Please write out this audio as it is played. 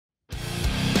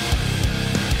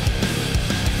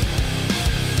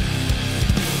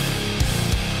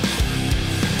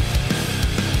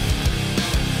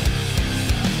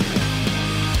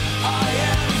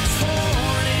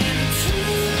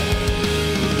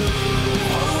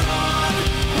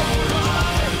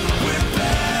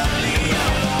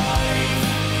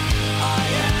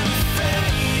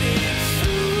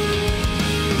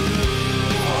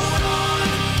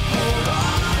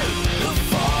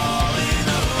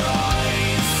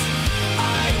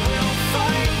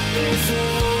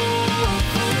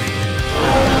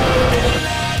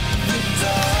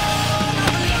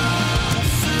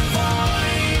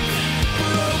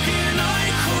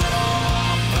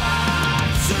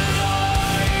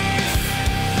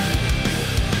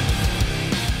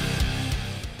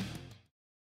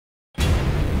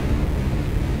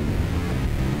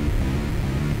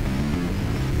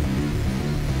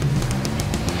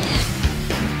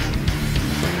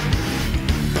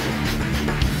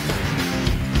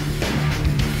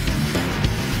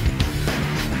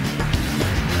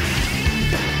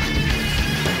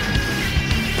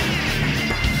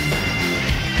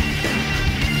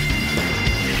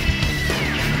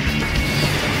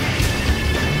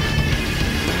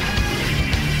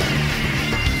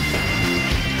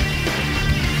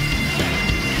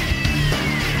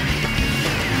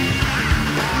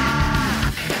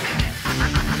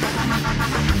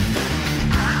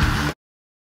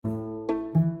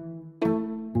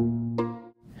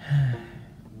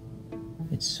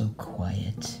it's so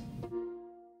quiet.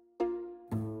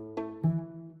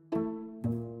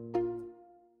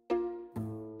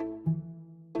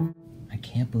 I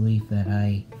can't believe that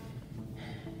I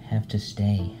have to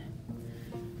stay.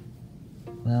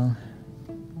 Well,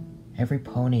 every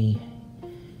pony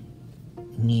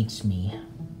needs me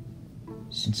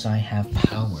since I have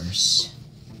powers.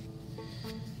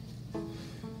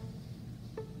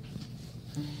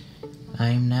 I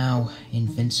am now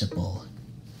invincible.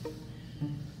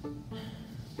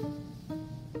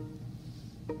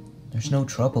 There's no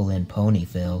trouble in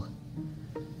Ponyville.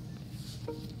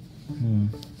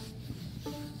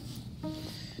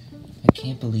 I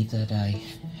can't believe that I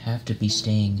have to be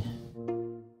staying.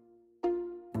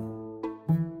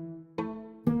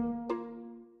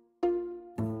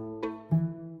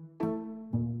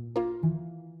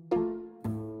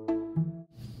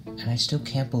 And I still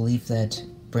can't believe that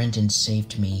Brendan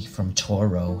saved me from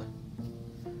Toro.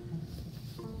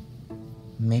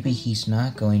 Maybe he's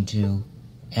not going to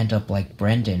end up like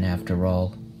Brendan after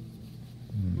all.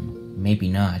 Maybe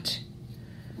not.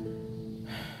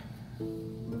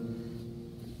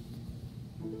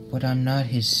 But I'm not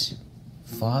his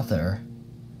father.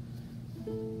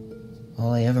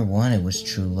 All I ever wanted was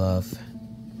true love.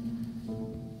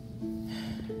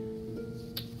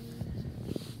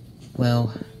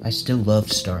 Well, I still love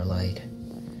Starlight.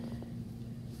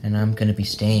 And I'm gonna be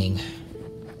staying.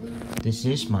 This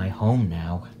is my home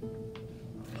now.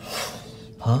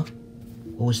 Huh?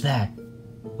 What was that?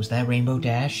 Was that Rainbow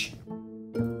Dash?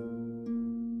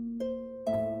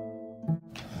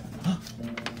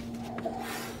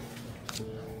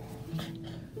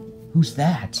 Who's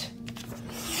that?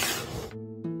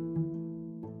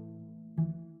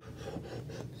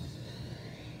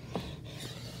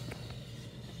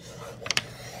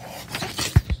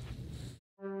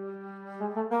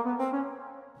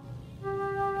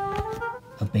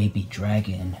 A baby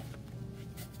dragon.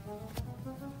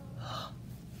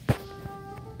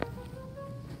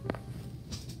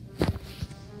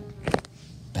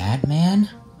 Batman?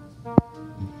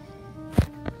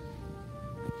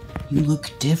 You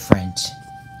look different.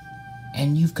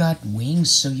 And you've got wings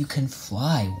so you can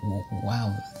fly.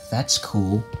 Wow, that's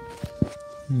cool.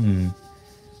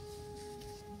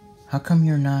 How come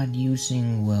you're not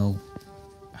using, well,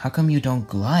 how come you don't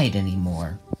glide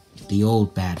anymore? The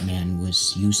old Batman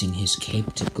was using his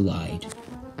cape to glide.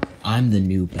 I'm the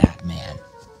new Batman.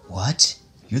 What?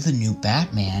 You're the new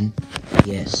Batman?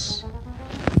 Yes.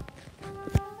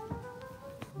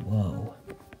 Whoa.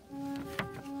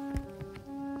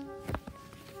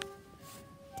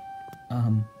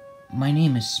 My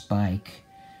name is Spike.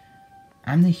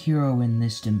 I'm the hero in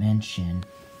this dimension.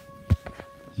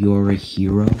 You're a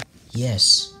hero?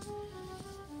 Yes.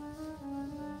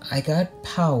 I got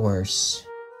powers.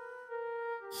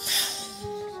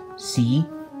 See?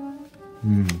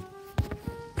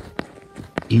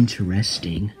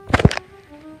 Interesting.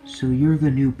 So you're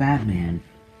the new Batman?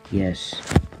 Yes.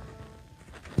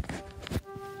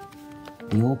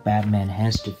 The old Batman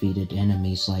has defeated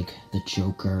enemies like the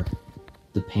Joker,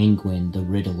 the Penguin, the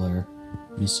Riddler,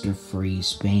 Mr.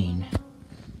 Freeze, Bane,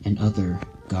 and other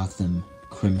Gotham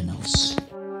criminals.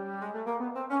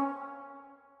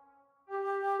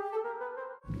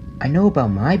 I know about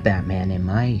my Batman in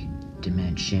my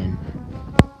dimension.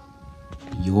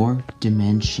 Your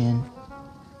dimension?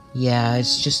 Yeah,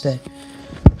 it's just that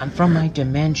I'm from my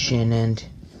dimension and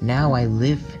now I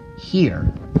live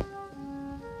here.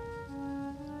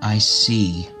 I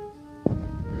see.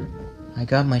 I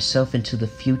got myself into the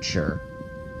future,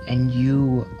 and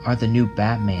you are the new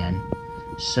Batman.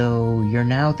 So you're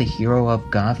now the hero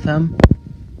of Gotham?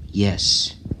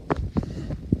 Yes.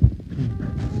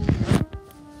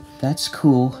 That's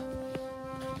cool.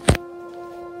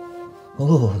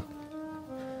 Oh,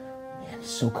 it's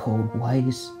so cold. Why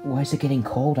is it getting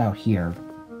cold out here?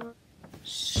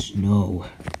 Snow.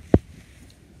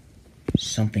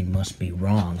 Something must be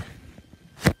wrong.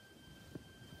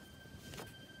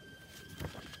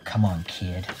 Come on,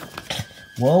 kid.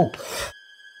 Whoa!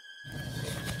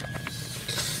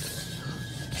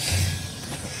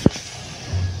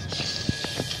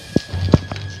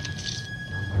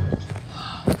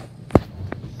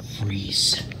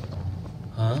 Freeze.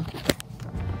 Huh?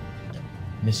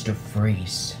 Mr.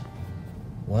 Freeze.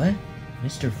 What?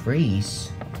 Mr.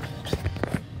 Freeze?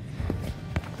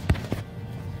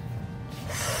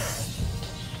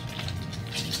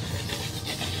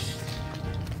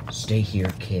 Stay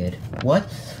here, kid. What?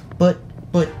 But...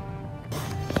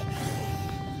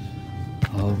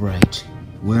 Alright.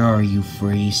 Where are you,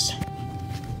 Freeze?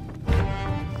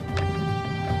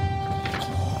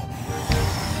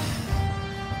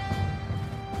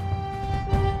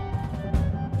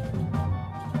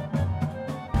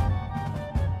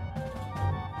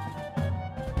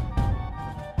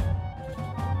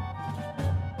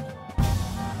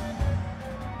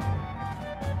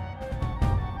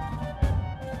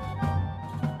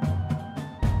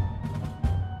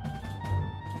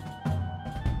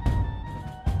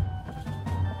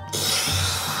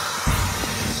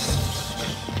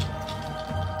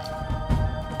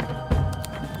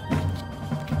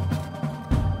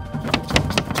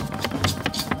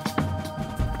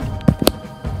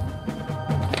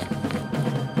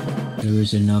 There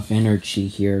is enough energy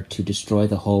here to destroy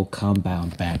the whole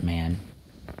compound, Batman.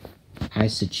 I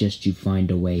suggest you find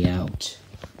a way out.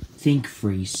 Think,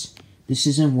 Freeze. This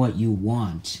isn't what you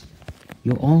want.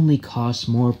 You'll only cause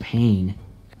more pain,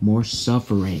 more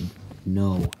suffering.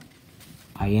 No,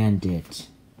 I end it.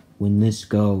 When this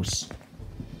goes,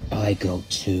 I go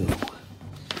too.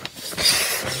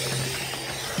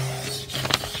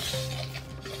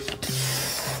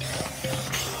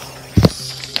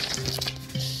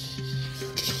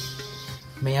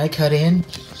 May I cut in?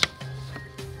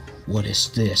 What is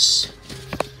this?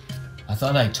 I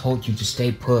thought I told you to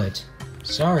stay put.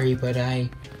 Sorry, but I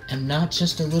am not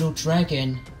just a little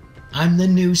dragon. I'm the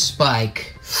new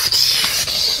Spike.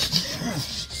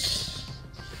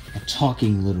 A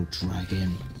talking little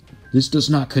dragon. This does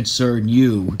not concern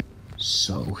you.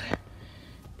 So,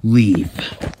 leave.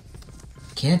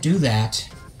 Can't do that.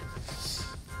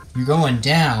 You're going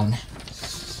down.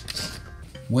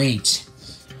 Wait.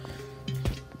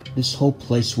 This whole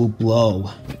place will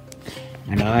blow.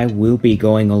 And I will be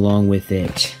going along with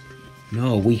it.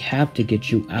 No, we have to get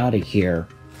you out of here.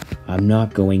 I'm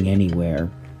not going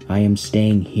anywhere. I am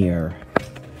staying here.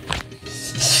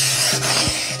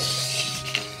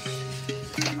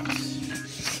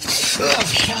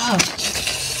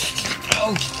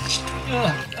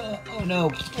 Oh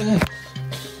no.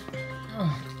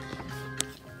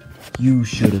 You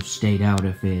should have stayed out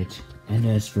of it. And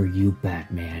as for you,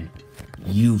 Batman,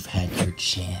 you've had your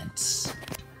chance.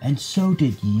 And so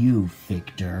did you,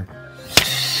 Victor.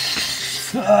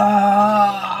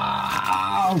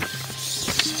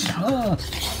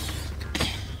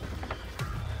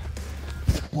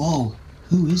 Whoa,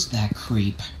 who is that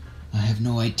creep? I have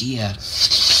no idea.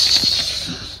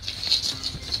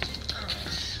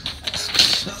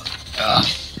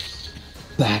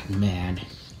 Batman.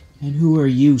 And who are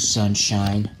you,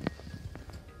 Sunshine?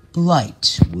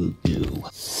 Blight will do.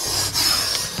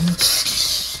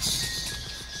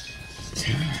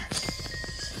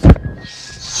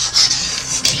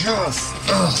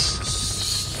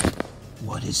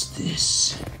 What is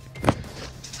this?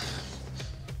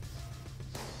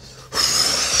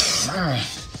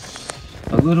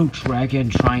 A little dragon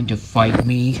trying to fight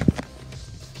me?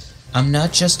 I'm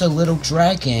not just a little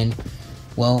dragon.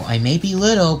 Well, I may be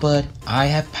little, but I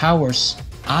have powers.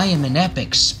 I am an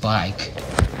epic Spike.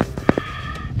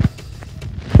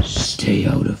 Stay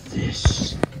out of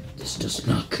this. This does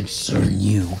not concern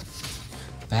you.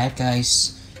 Bad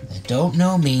guys that don't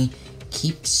know me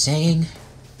keep saying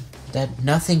that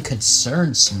nothing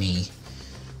concerns me.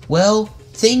 Well,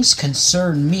 things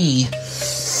concern me.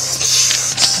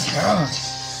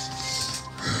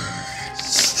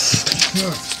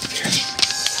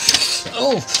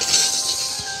 Oh!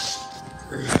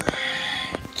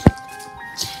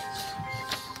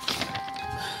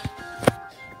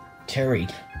 Terry,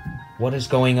 what is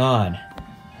going on?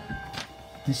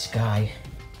 This guy,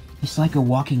 he's like a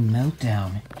walking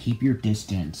meltdown. Keep your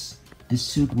distance. This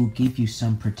suit will give you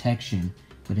some protection,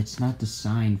 but it's not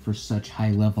designed for such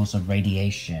high levels of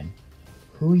radiation.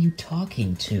 Who are you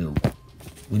talking to?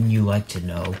 Wouldn't you like to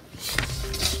know?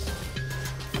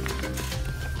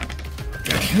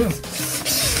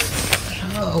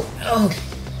 Oh.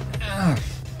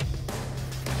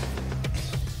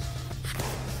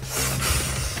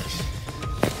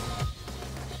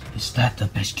 Is that the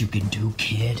best you can do,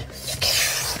 kid?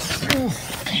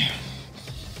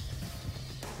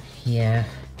 Yeah,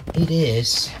 it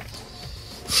is.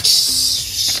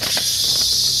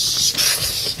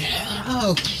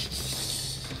 Oh.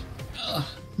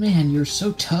 Man, you're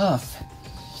so tough.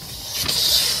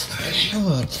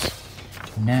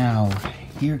 Now,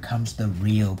 here comes the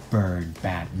real bird,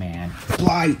 Batman.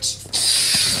 Blight!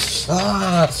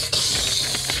 Ah!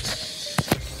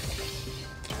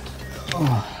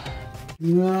 Oh.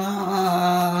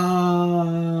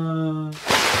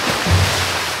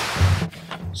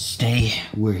 Stay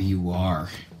where you are.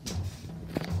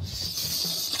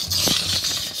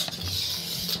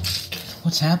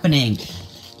 What's happening?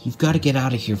 You've got to get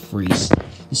out of here, Freeze.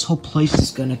 This whole place is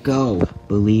gonna go.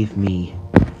 Believe me,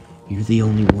 you're the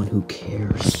only one who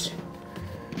cares.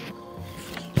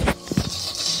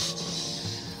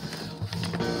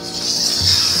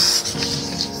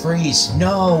 Freeze,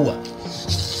 no!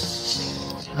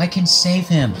 I can save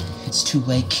him. It's too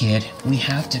late, kid. We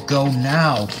have to go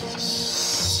now.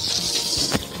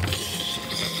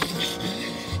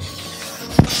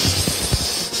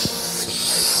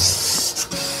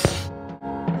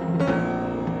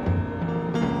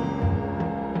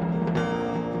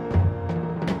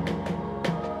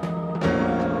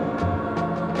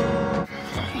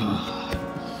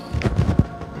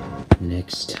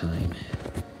 Next time,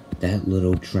 that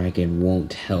little dragon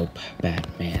won't help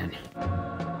Batman.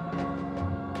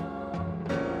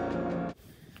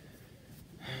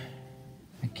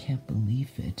 I can't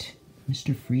believe it.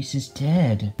 Mr. Freeze is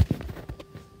dead.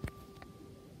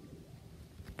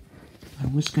 I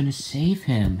was gonna save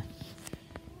him.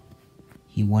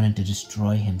 He wanted to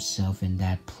destroy himself in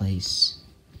that place.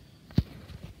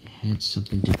 It had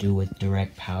something to do with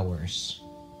direct powers.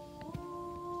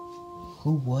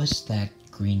 Who was that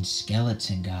green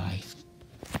skeleton guy?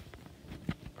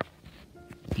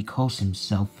 He calls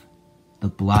himself the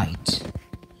Blight.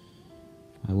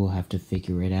 I will have to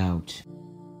figure it out.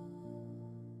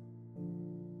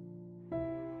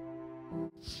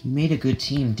 We made a good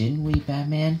team, didn't we,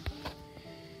 Batman?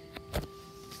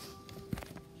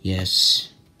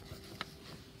 Yes.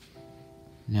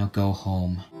 Now go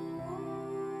home.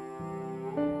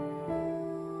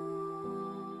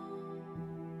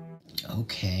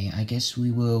 Okay, I guess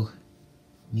we will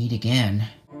meet again.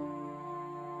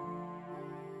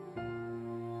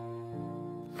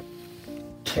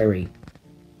 Terry,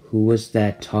 who was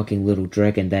that talking little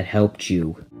dragon that helped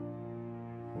you?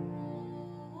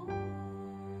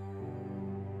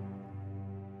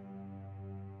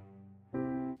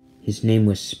 His name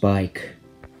was Spike.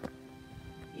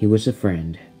 He was a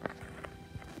friend.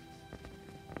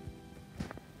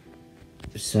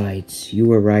 Besides, you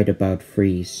were right about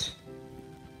Freeze.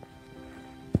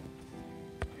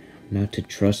 Not to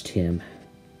trust him.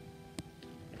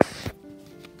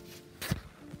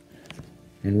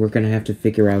 And we're gonna have to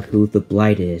figure out who the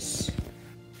Blight is.